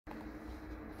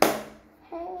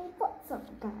What's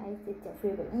up guys, it's your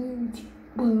favorite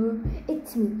YouTuber,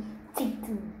 it's me,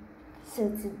 Dayton. So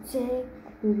today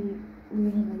we'll be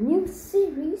reading a new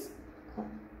series called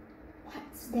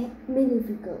What's That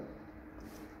Minifigure?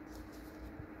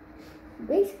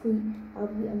 Basically, I'll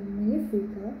be a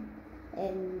minifigure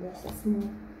and there's a small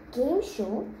game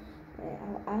show where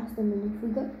I'll ask the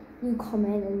minifigure, you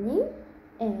comment a name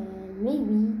and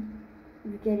maybe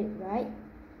if you get it right,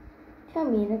 tell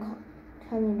me in the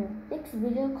next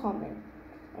video comment,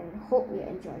 and hope you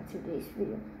enjoyed today's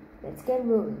video. Let's get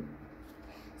rolling.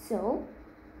 So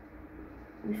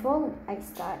before I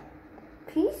start,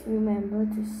 please remember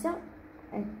to sub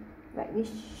and like this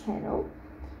channel,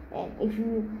 and if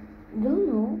you don't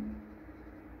know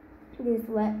this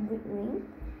web Bricklink,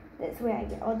 that's where I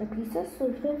get all the pieces, so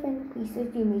if you have any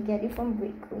pieces you may get it from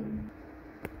Bricklink.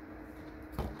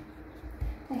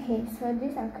 Okay, so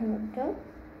this is our character,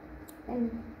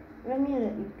 and let me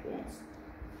let you guess.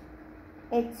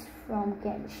 It's from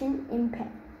Genshin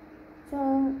Impact.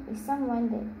 So it's someone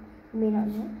that you may not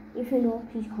know. If you know,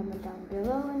 please comment down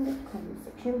below in the comment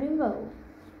section below.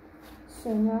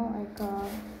 So now I got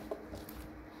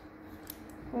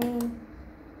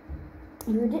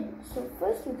build it. So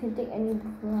first you can take any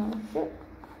brown shirt.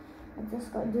 I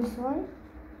just got this one.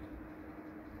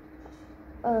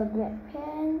 Black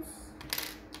pants.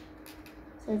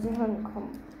 So I just want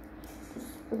to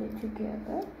just put it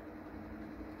together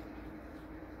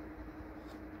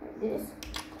like this,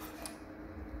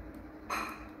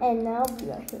 and now we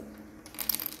are head.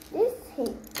 This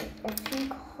head is actually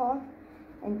called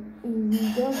an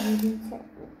illegal reading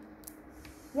technique.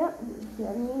 Yup, you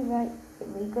hear me right,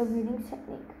 illegal reading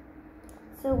technique.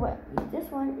 So what you just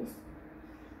want is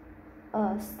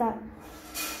start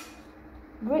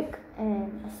brick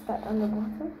and start on the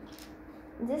bottom.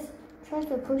 Just try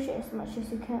to push it as much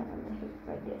as you can on the head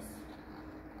like this.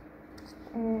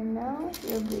 And now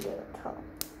you'll be at the top.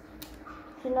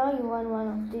 So now you want one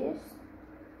of this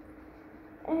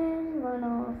and one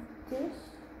of this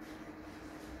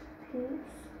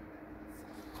piece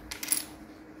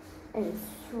and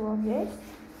two of this.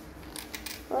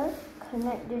 First,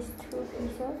 connect these two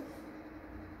pieces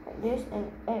like this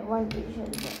and add one each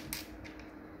at the back.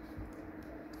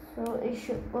 So it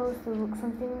should supposed to look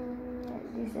something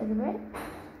like this at the back.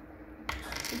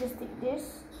 Just take this.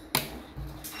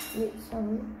 Wait,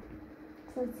 sorry.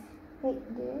 So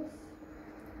take this,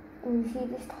 and you see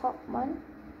this top one.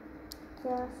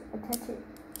 Just attach it.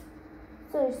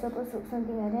 So it's supposed to look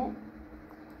something like that.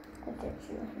 Attach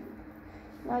your hand.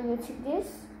 Now you take this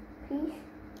piece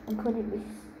and put it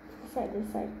beside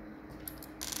the side.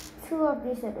 Two of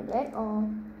these at the back or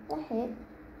the head.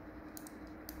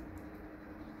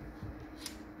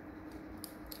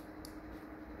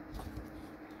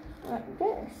 Like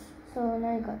this. So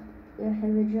now you got your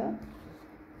villager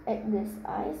at this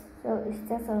eyes. So it's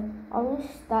just a orange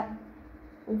start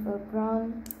with a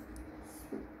brown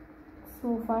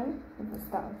smooth one with a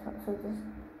star on top. So just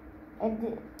add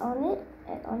it on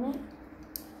it,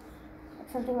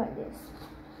 something like this.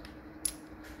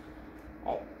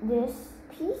 Add this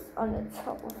piece on the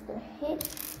top of the head,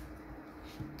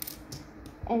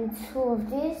 and two of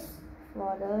this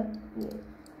for the ear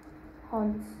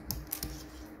horns.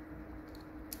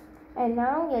 And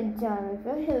now you're done with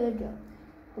your villager.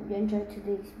 Hope you enjoyed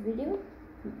today's video,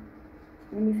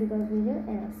 minifigure video,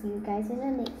 and I'll see you guys in the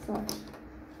next one.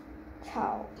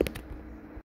 Ciao.